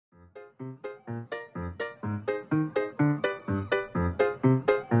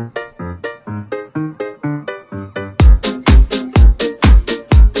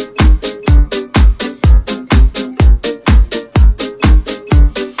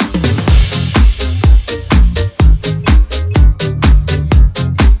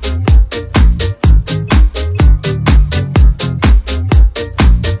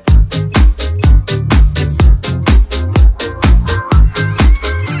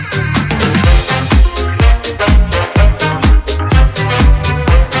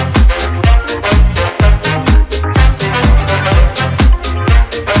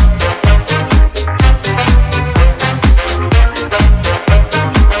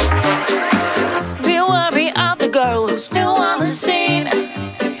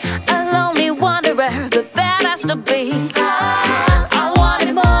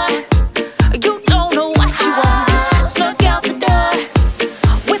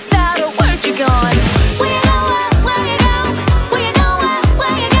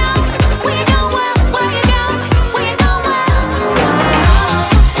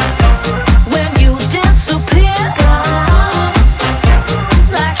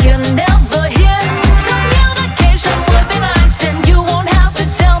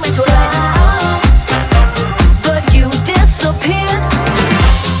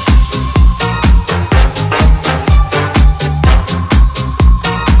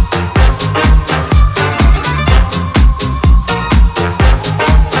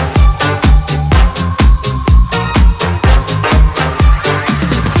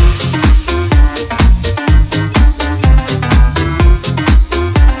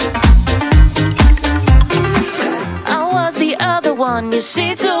you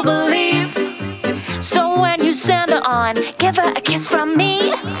see to believe. So when you send her on, give her a kiss from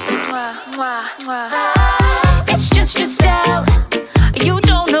me. It's just your style. You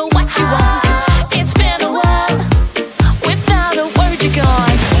don't know what you want. It's been a while. Without a word you're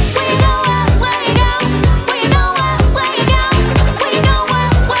gone. We know where you go. We know where you go. We know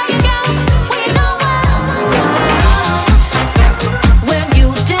where you go. We know when you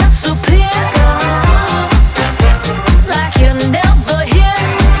disappear, like you're never here.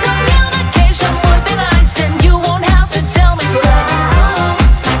 Communication would be nice, and you won't have to tell me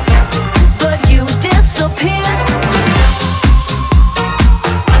twice. But you disappear.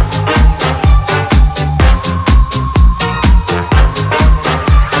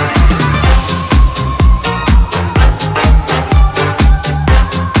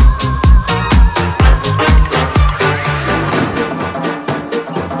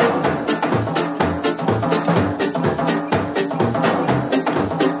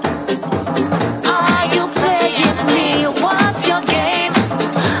 Are you playing me? What's your game?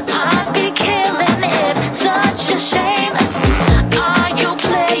 I'd be killing it, such a shame. Are you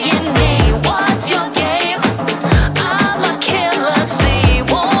playing me? What's your game? I'm a killer, see,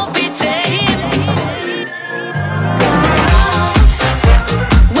 won't be tamed.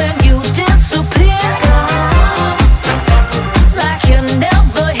 When you disappear, like you're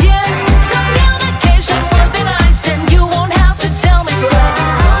never here. Communication would be nice, and you won't have to tell me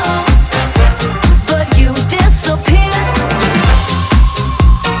twice. But you disappear.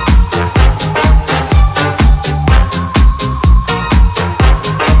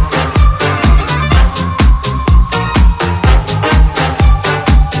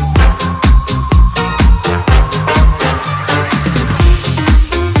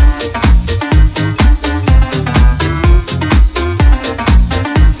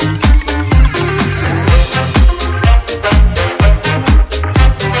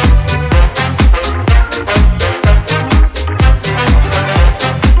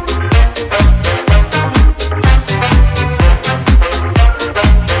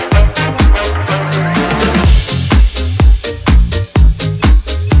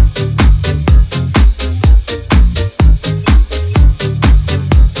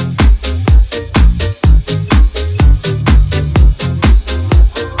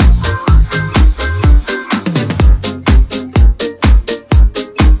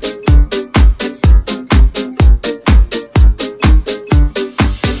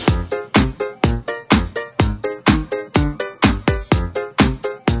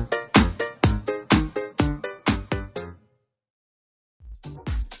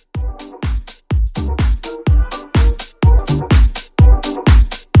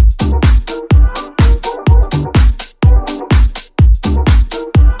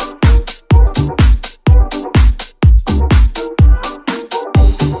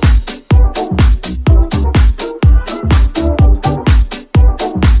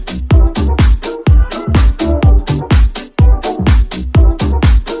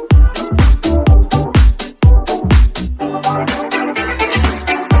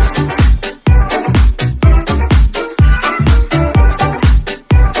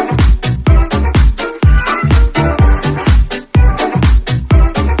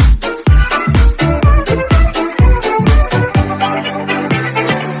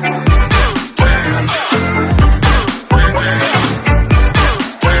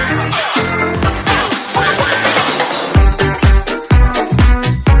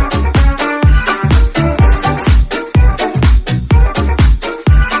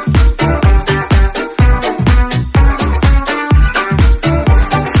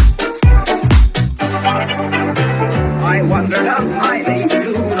 I wandered up my lane to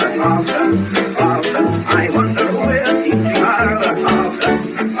the fountain. I wonder who is teaching her the fountain.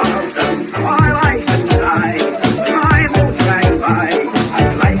 While I sit beside my boat rang by,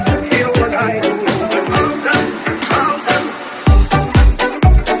 I'd like to hear what I do. Fountain.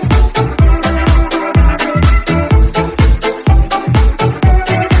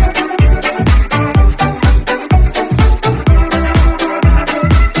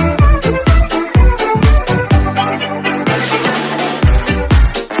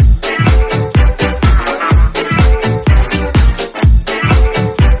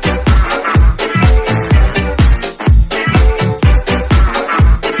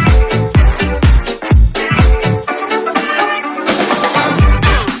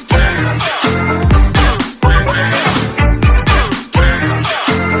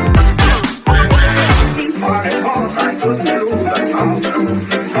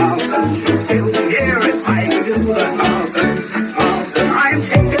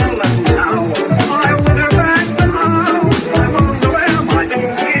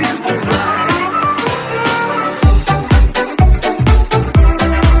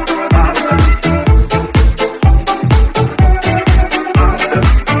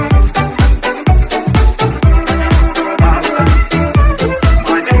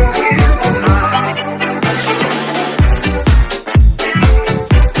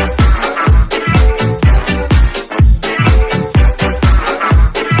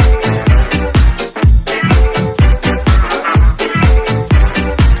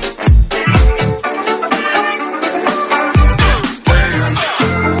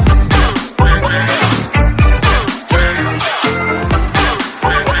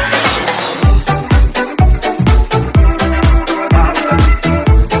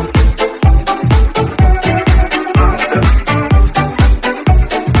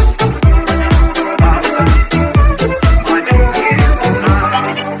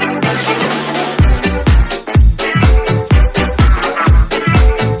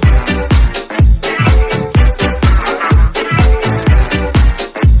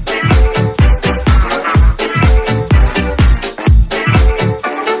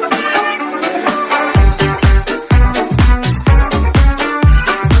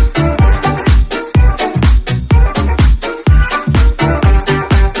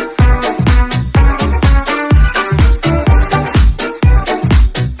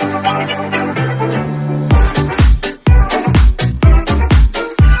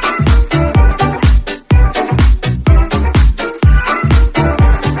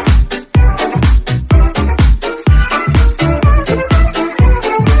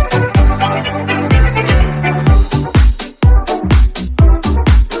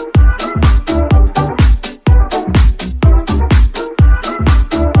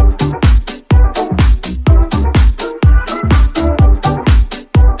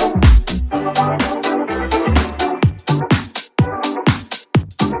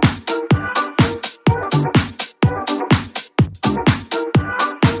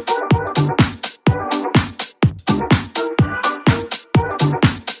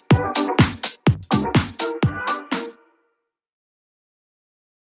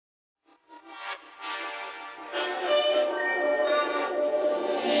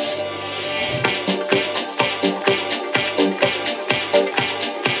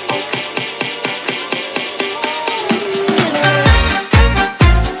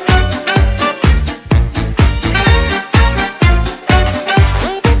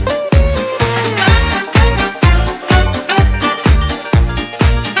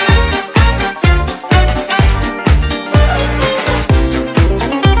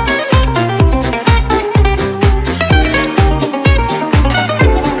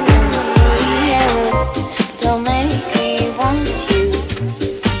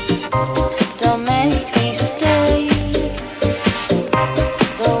 Don't make me stay.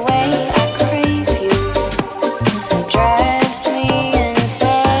 The way I crave you drives me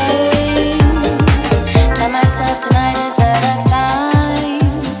insane. Tell myself tonight is the last time,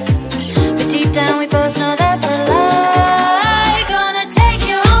 but deep down we both know that's a lie. Gonna take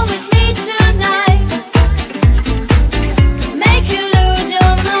you home with me tonight, make you lose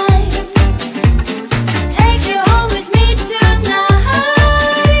your mind. Take you home with me tonight,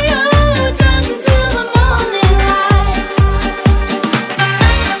 oh, dance until the morning light.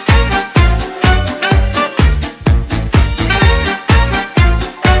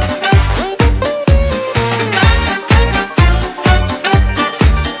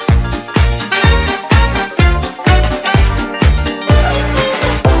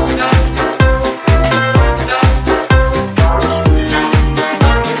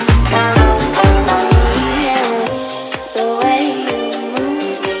 The way you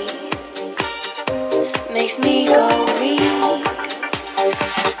move me makes me go weak.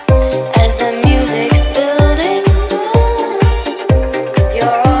 As the music's building,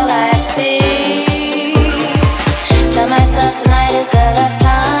 you're all I see. Tell myself tonight is the last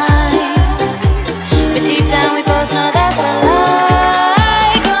time, but deep down we both know that's a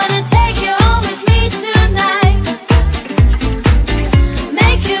lie. Gonna take you home with me tonight,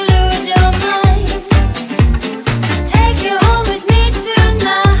 make you lose your mind. Take you home with me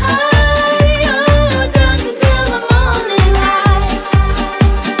tonight, oh, dance until the morning light.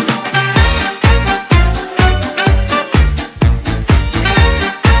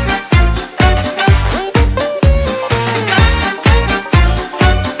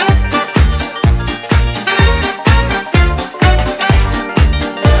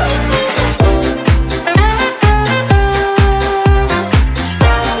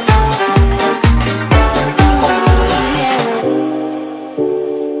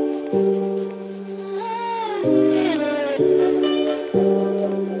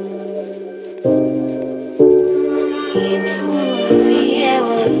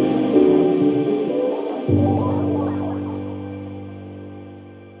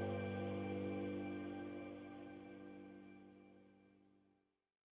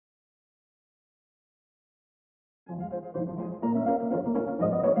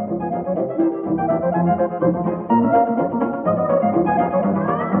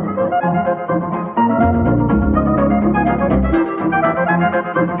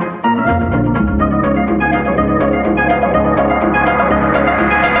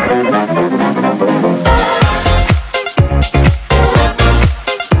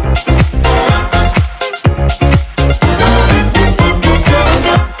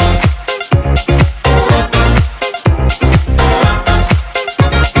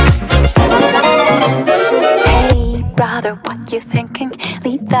 Brother, what you thinking?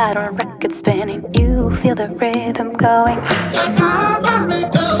 Leave that on record spinning. You feel the rhythm going.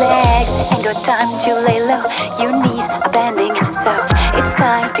 Legs ain't got time to lay low. Your knees are bending, so it's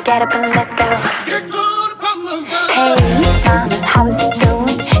time to get up and let go. Hey, mama, how is it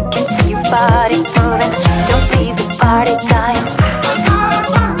going? Can see your body moving. Don't leave the party dying.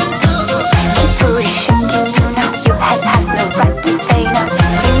 Keep booty shaking, you know your head has no right to say no.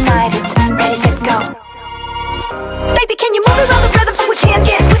 Tonight it's ready, set, go. Baby, can you move around the rhythm so we can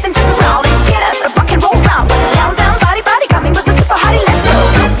get with into the round and get us a rock and roll round? Down, down, body, body, coming with the super hottie, let's go.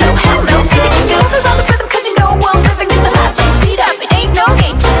 No slow, hell no. Baby, can you move around the rhythm? Cause you know we're living in the fast lane. Speed up, it ain't no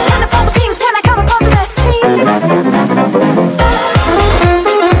game. Just turn up all the beams when I come upon the scene.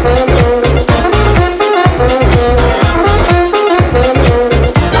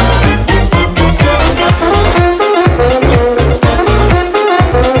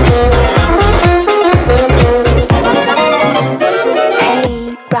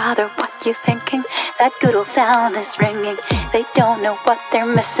 You thinking that good old sound is ringing? They don't know what they're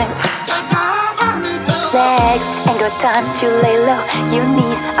missing. Legs ain't got time to lay low. Your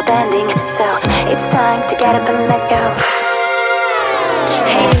knees are bending, so it's time to get up and let go.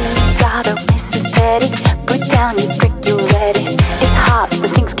 Hey.